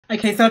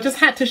Okay, so I just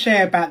had to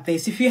share about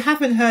this. If you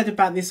haven't heard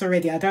about this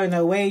already, I don't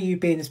know where you've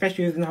been,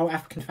 especially within the whole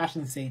African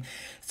fashion scene.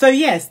 So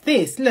yes,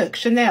 this, look,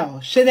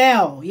 Chanel,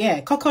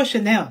 yeah, Coco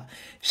Chanel.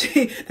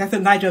 That's a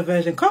Niger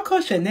version, Coco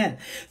Chanel.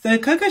 So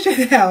Coco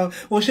Chanel,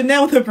 or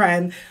Chanel the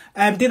brand,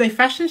 did a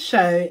fashion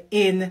show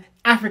in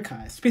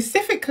Africa,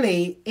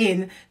 specifically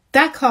in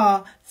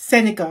Dakar,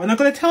 Senegal. And I'm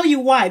going to tell you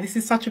why this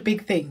is such a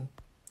big thing.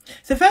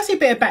 So firstly, a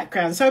bit of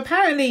background. So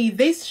apparently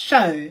this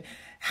show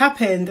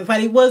happened,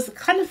 but it was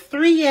kind of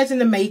 3 years in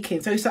the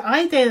making. So it's an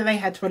idea that they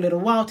had for a little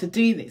while to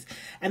do this.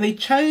 And they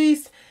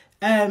chose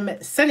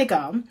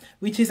Senegal,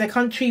 which is a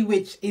country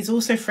which is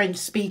also French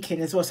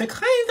speaking as well. So it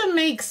kind of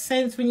makes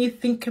sense when you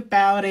think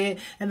about it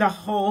and the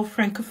whole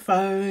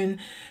Francophone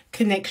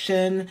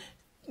connection,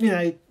 you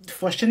know,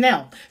 for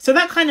Chanel. So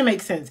that kind of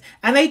makes sense.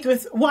 And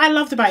what I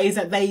loved about it is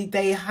that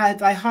they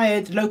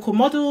hired local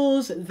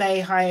models,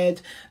 they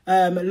hired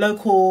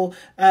local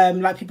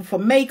like people for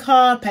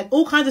makeup and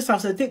all kinds of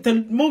stuff. So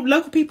the more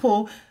local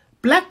people,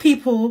 black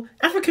people,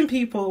 African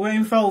people were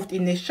involved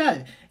in this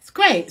show. It's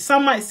great.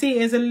 Some might see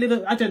it as a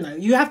little, I don't know,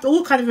 you have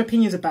all kind of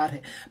opinions about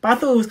it, but I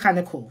thought it was kind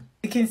of cool.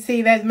 You can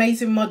see there's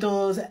amazing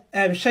models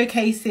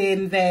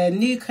showcasing their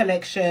new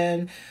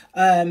collection,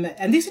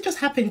 and this just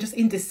happened just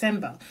in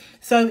December.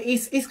 So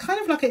it's kind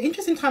of like an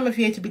interesting time of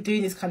year to be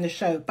doing this kind of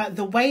show, but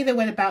the way they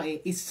went about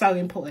it is so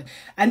important.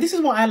 And this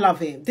is why I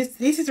love it. This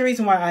is the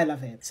reason why I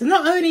love it. So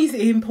not only is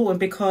it important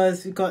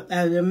because we've got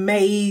an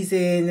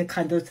amazing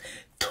kind of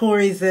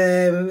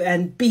tourism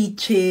and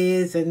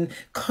beaches and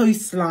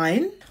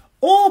coastline,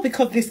 or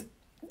because this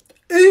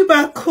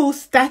uber cool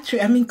statue.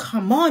 I mean,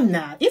 come on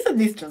now. Isn't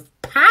this just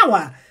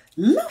power?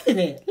 Loving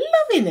it.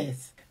 Loving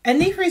this. And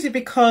neither is it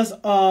because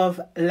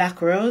of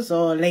Lac Rose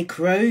or Lake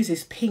Rose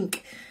is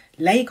pink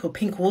lake or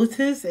pink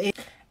waters.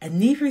 And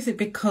neither is it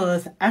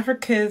because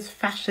Africa's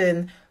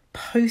fashion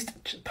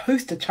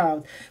poster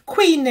child,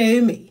 Queen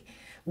Naomi,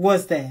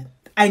 was there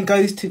and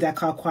goes to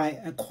Dakar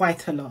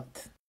quite a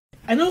lot.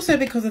 And also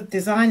because of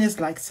designers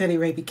like Céline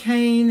Raby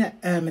Kane,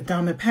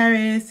 Madame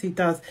Paris, who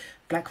does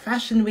Black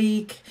Fashion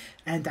Week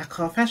and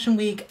Dakar Fashion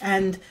Week,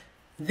 and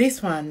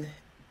this one,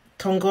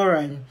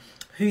 Tongoro,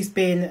 who's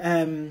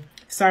been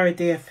Sarah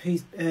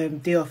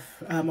Diop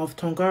of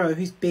Tongoro,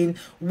 who's been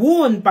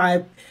worn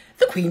by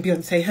the Queen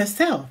Beyonce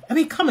herself. I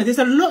mean, come on, there's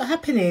a lot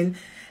happening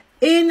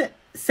in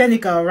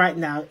Senegal right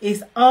now.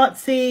 It's art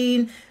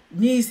scene,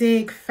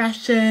 music,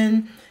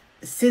 fashion,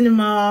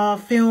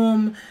 cinema,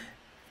 film,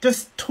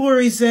 just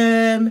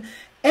tourism.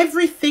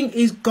 Everything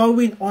is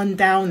going on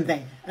down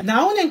there. And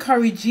I want to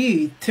encourage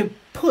you to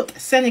put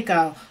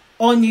Senegal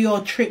on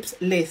your trips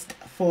list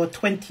for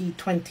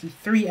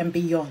 2023 and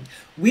beyond.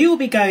 We will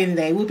be going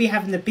there. We'll be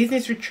having a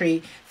business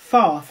retreat,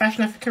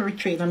 Fashion Africa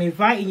retreat, and I'm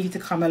inviting you to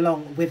come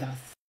along with us.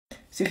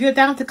 So if you're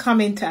down to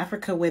come into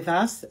Africa with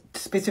us,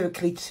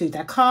 specifically to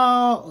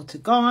Dakar or to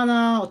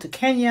Ghana or to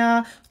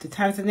Kenya or to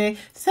Tanzania,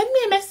 send me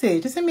a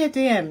message, just send me a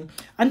DM.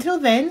 Until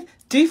then,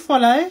 do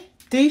follow,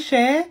 do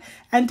share,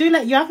 and do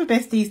let your other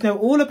besties know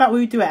all about what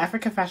we do at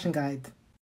Africa Fashion Guide.